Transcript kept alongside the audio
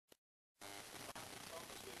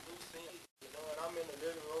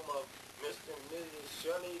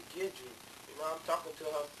Shirley Gidry. I'm talking to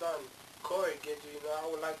her son, Corey Gidry. I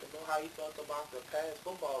would like to know how he felt about the past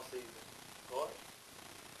football season. Corey?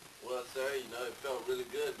 Well, sir, it felt really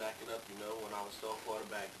good backing up, when I was star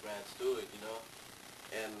quarterback to Brad Stewart.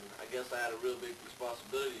 And I guess I had a real big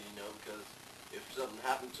responsibility, because if something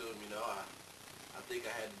happened to him, I think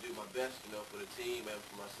I had to do my best, for the team and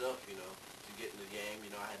for myself, to get in the game.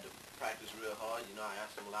 I had to practice real hard. I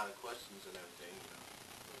asked him a lot of questions and everything,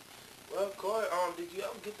 Well, Corey, did you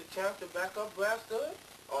ever get the chance to back up Brad Stewart?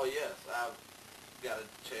 Oh, yes. I've got a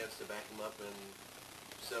chance to back him up in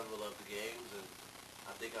several of the games, and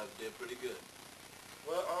I think I did pretty good.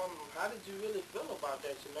 Well, how did you really feel about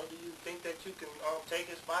that? Do you think that you can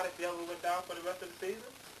take his spot if he ever went down for the rest of the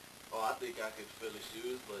season? Oh, I think I could fill his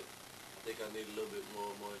shoes, but I think I need a little bit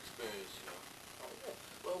more experience, Oh, yeah.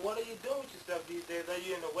 Well, what are you doing with yourself these days? Are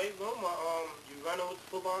you in the weight room, or you running with the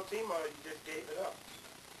football team, or you just gave it up?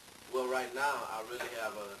 Well, right now, I really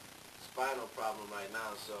have a spinal problem right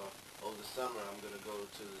now, so over the summer, I'm going to go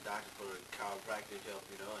to the doctor for chiropractic help,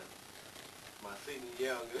 and my senior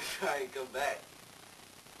year, I'm going to try and come back.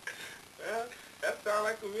 Well, that sounds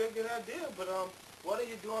like a real good idea, but what are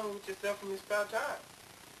you doing with yourself in your spare time?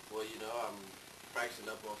 Well, I'm practicing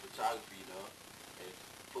up on photography, and if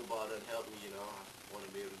football doesn't help me, I want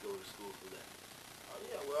to be able to go to school for that. Oh,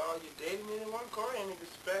 yeah, well, are you dating anyone, Corey? Any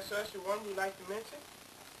special one you'd like to mention?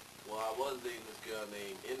 Well, I was dating this girl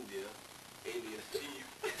named India, alias Chief,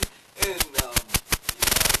 and, I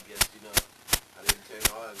guess, I didn't turn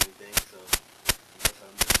her on or anything, so I guess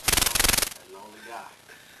I'm just a lonely guy.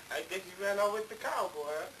 I guess you ran out with the cowboy,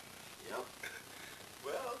 huh? Yep.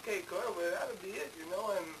 Well, okay, Corey, well, that'll be it, and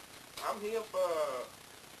I'm here for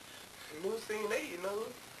new scene 8,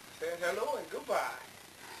 saying hello and goodbye.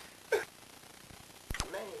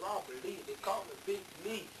 My name is Robert Lee. They call me Big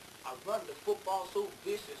Lee. I run the football so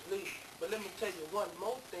viciously. But let me tell you one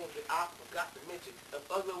more thing that I forgot to mention. If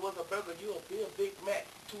other was a burger, you would be a Big Mac.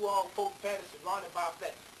 2 all folk patties surrounded by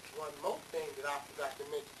flat. One more thing that I forgot to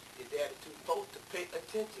mention. Your daddy too folks to pay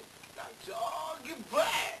attention. Now, jog it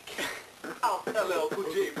back. I'm LL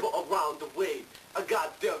Cool J, but around the way. I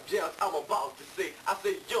got them jams I'm about to say. I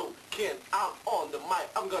say, yo, Ken, I'm on the mic.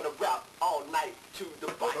 I'm gonna rap all night to the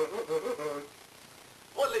bite.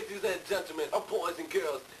 Well, ladies and gentlemen, boys and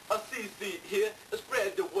girls, a CC here to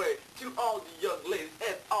spread the word to all the young ladies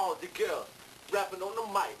and all the girls. Rapping on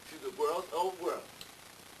the mic to the world's old world.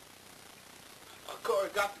 Corey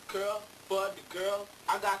got the curl for the girl.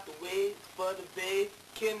 I got the wave for the babe.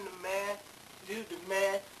 Ken the man, you the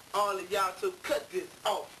man. All of y'all, so cut this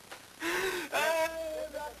off.